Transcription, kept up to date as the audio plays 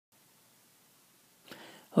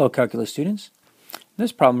Hello, calculus students. In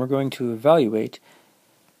this problem, we're going to evaluate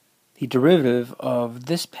the derivative of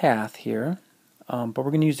this path here, but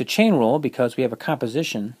we're going to use the chain rule because we have a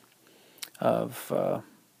composition of,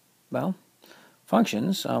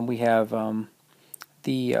 functions. We have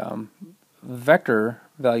the vector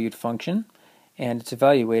valued function, and it's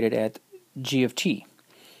evaluated at g of t,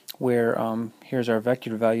 where here's our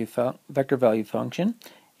vector value function,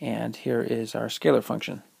 and here is our scalar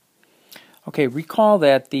function. Okay, recall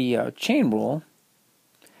that the chain rule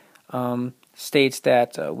states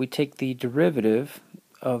that we take the derivative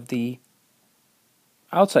of the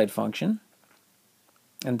outside function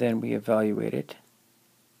and then we evaluate it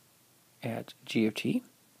at g of t.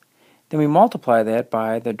 Then we multiply that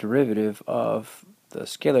by the derivative of the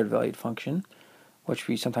scalar valued function, which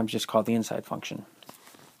we sometimes just call the inside function.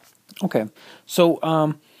 Okay,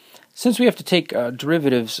 so since we have to take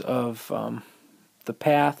derivatives of the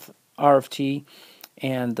path r of t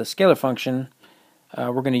and the scalar function,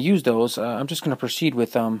 we're going to use those. I'm just going to proceed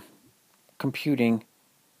with computing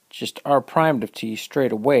just r primed of t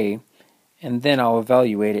straight away, and then I'll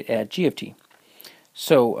evaluate it at g of t.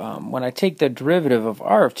 So when I take the derivative of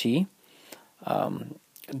r of t,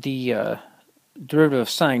 the derivative of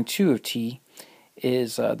sine 2 of t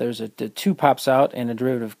is, the 2 pops out, and the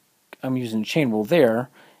derivative, I'm using the chain rule there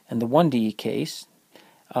in the 1D case.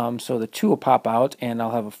 So the 2 will pop out, and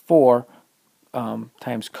I'll have a 4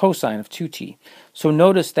 times cosine of 2t. So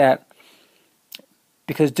notice that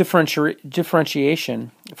because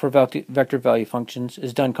differentiation for vector value functions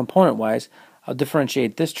is done component-wise, I'll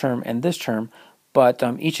differentiate this term and this term, but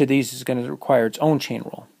each of these is going to require its own chain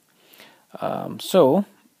rule. So,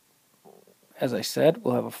 as I said,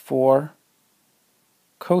 we'll have a 4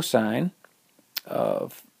 cosine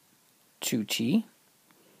of 2t,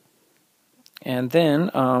 and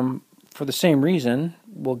then for the same reason,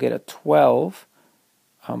 we'll get a 12,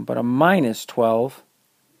 but a minus 12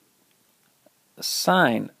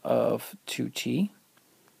 sine of 2t.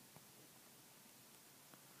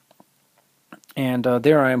 And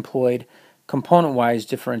there I employed component-wise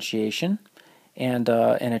differentiation and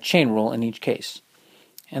a chain rule in each case.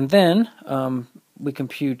 And then we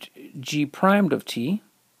compute g primed of t,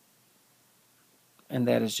 and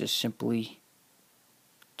that is just simply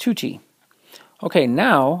 2t. Okay,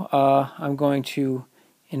 now I'm going to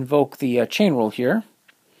invoke the chain rule here.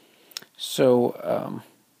 So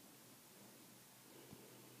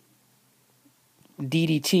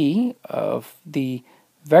ddt of the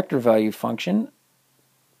vector value function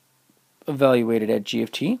evaluated at g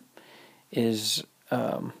of t is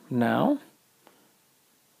now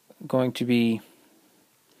going to be,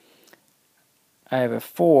 I have a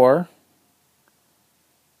 4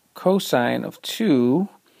 cosine of 2,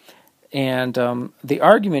 and the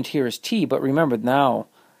argument here is t, but remember now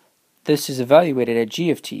this is evaluated at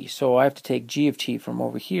g of t, so I have to take g of t from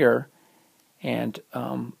over here and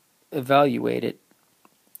evaluate it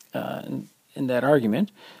in that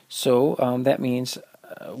argument. So that means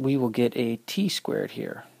we will get a t squared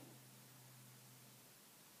here.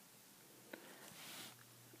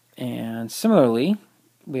 And similarly,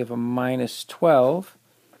 we have a minus 12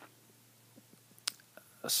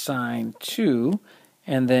 sine 2,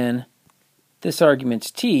 and then this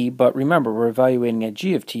argument's t, but remember we're evaluating at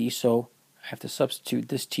g of t, so I have to substitute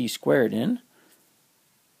this t squared in,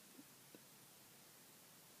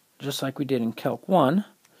 just like we did in Calc 1,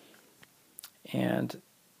 and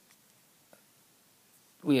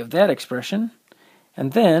we have that expression.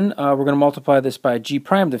 And then we're going to multiply this by g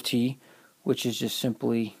primed of t, which is just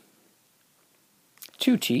simply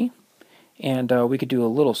 2t, and we could do a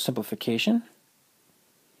little simplification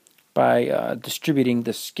by distributing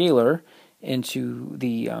the scalar into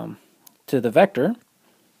the to the vector,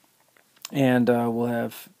 and we'll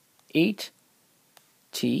have 8t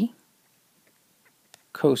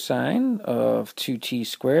cosine of 2t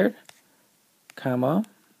squared, comma,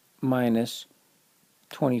 minus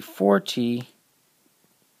 24t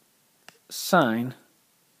sine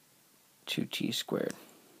 2t squared.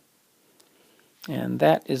 And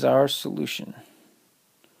that is our solution.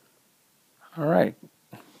 All right,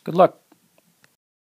 good luck.